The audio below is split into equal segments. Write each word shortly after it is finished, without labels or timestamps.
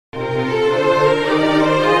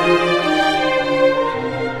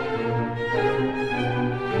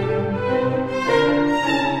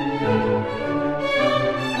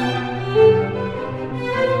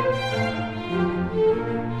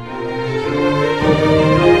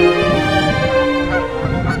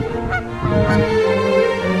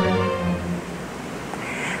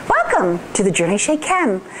to the Journey Chez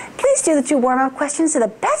Chem. Please do the 2 warm-up questions to the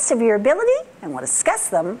best of your ability, and we'll discuss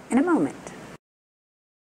them in a moment.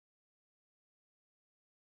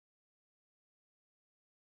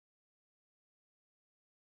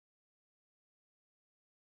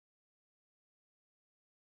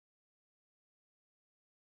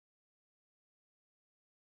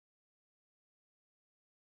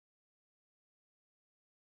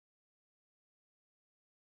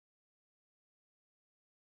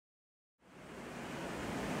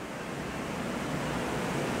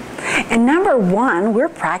 And number 1, we're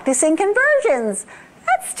practicing conversions.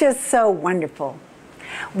 That's just so wonderful.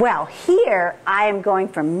 Well, here I am going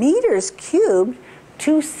from meters cubed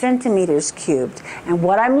to centimeters cubed. And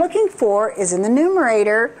what I'm looking for is in the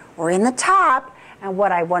numerator or in the top, and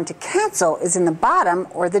what I want to cancel is in the bottom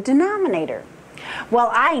or the denominator. Well,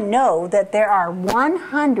 I know that there are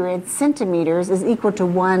 100 centimeters is equal to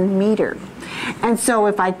 1 meter. And so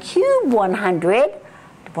if I cube 100,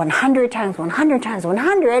 100 times 100 times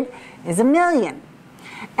 100 is 1,000,000.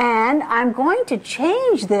 And I'm going to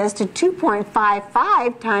change this to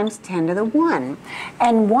 2.55 times 10 to the 1.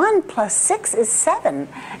 And 1 plus 6 is 7.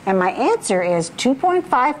 And my answer is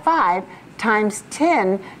 2.55 times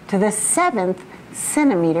 10 to the 7th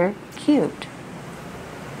centimeter cubed.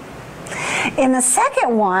 In the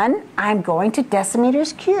second one, I'm going to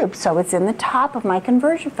decimeters cubed, so it's in the top of my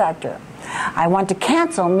conversion factor. I want to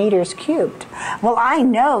cancel meters cubed. Well, I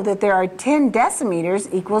know that there are 10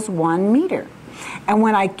 decimeters equals 1 meter. And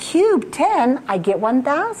when I cube 10, I get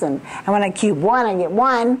 1,000. And when I cube 1, I get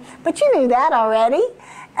 1. But you knew that already.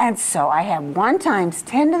 And so I have 1 times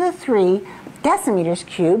 10 to the 3 decimeters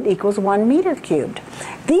cubed equals 1 meter cubed.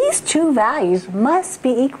 These two values must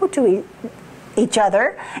be equal to each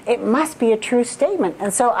other. It must be a true statement.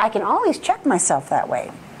 And so I can always check myself that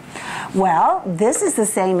way. Well, this is the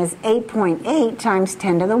same as 8.8 times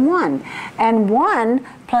 10 to the 1. And 1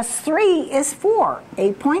 plus 3 is 4.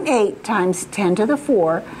 8.8 times 10 to the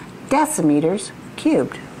 4 decimeters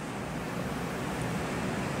cubed.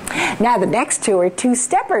 Now the next two are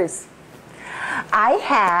two-steppers. I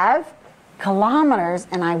have kilometers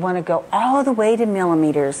and I want to go all the way to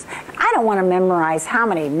millimeters. I don't want to memorize how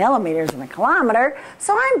many millimeters in a kilometer,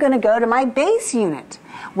 so I'm going to go to my base unit.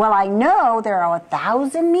 Well, I know there are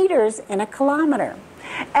 1,000 meters in a kilometer,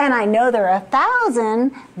 and I know there are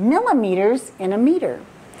 1,000 millimeters in a meter.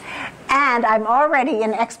 And I'm already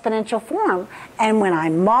in exponential form, and when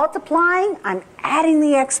I'm multiplying, I'm adding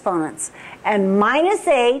the exponents. And minus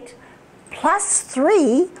 8 plus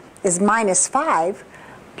 3 is minus 5,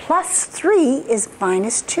 plus 3 is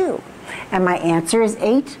minus 2. And my answer is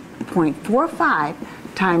 8.45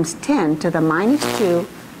 times 10 to the minus 2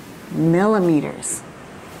 millimeters.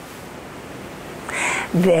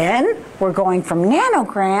 Then we're going from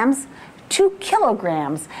nanograms to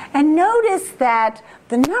kilograms. And notice that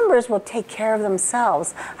the numbers will take care of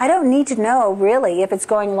themselves. I don't need to know really if it's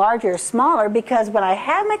going larger or smaller, because when I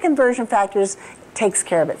have my conversion factors, it takes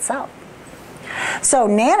care of itself. So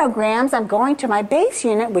nanograms, I'm going to my base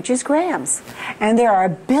unit, which is grams. And there are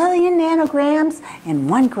 1 billion nanograms in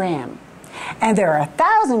 1 gram. And there are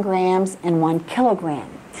 1,000 grams in 1 kilogram.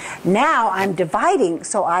 Now I'm dividing,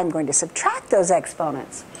 so I'm going to subtract those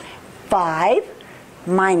exponents. 5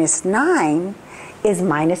 minus 9 is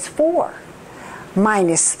minus 4.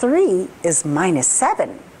 Minus 3 is minus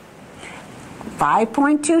 7.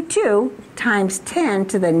 5.22 times 10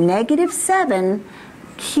 to the negative 7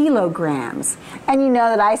 kilograms. And you know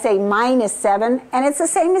that I say minus 7, and it's the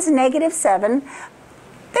same as negative 7.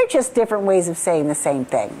 They're just different ways of saying the same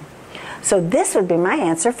thing. So this would be my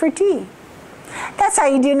answer for D. That's how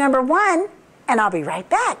you do number 1, and I'll be right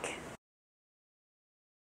back.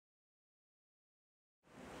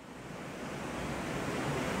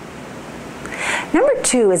 Number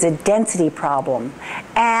 2 is a density problem,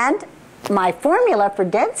 and my formula for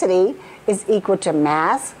density is equal to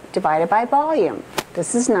mass divided by volume.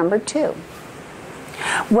 This is number 2.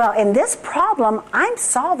 Well, in this problem, I'm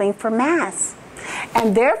solving for mass,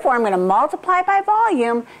 and therefore I'm going to multiply by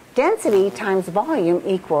volume. Density times volume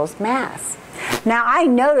equals mass. Now I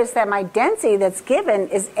notice that my density that's given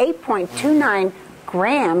is 8.29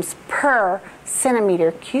 grams per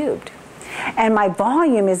centimeter cubed. And my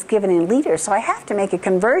volume is given in liters, so I have to make a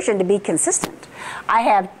conversion to be consistent. I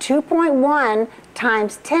have 2.1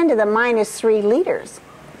 times 10 to the minus 3 liters.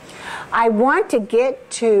 I want to get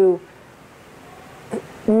to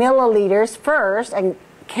milliliters first and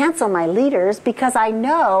cancel my liters, because I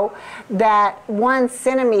know that 1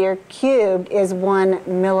 centimeter cubed is 1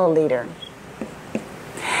 milliliter.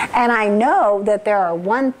 And I know that there are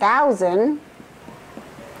 1,000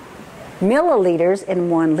 milliliters in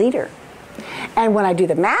 1 liter. And when I do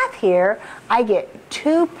the math here, I get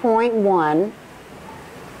 2.1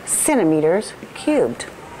 centimeters cubed.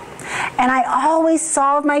 And I always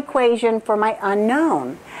solve my equation for my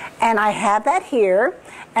unknown. And I have that here,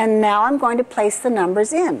 and now I'm going to place the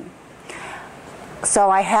numbers in. So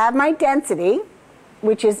I have my density,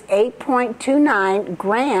 which is 8.29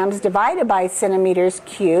 grams divided by centimeters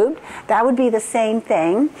cubed. That would be the same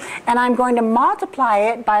thing. And I'm going to multiply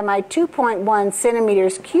it by my 2.1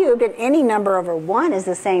 centimeters cubed, and any number over 1 is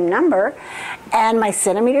the same number. And my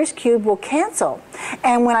centimeters cubed will cancel.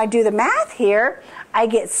 And when I do the math here, I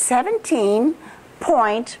get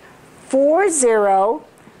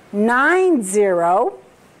 17.4090.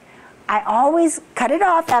 I always cut it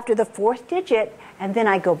off after the 4th digit, and then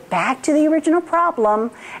I go back to the original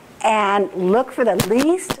problem and look for the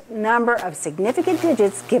least number of significant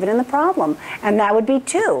digits given in the problem, and that would be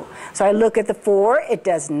 2. So I look at the 4, it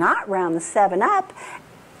does not round the 7 up,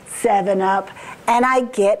 and I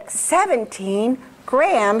get 17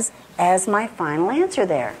 grams as my final answer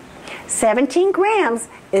there. 17 grams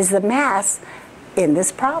is the mass in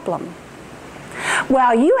this problem.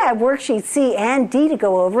 Well, you have worksheets C and D to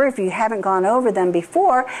go over if you haven't gone over them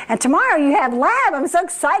before. And tomorrow you have lab. I'm so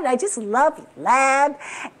excited. I just love lab.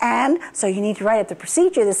 And so you need to write up the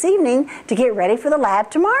procedure this evening to get ready for the lab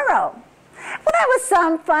tomorrow. Well, that was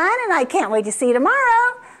some fun, and I can't wait to see you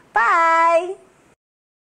tomorrow. Bye.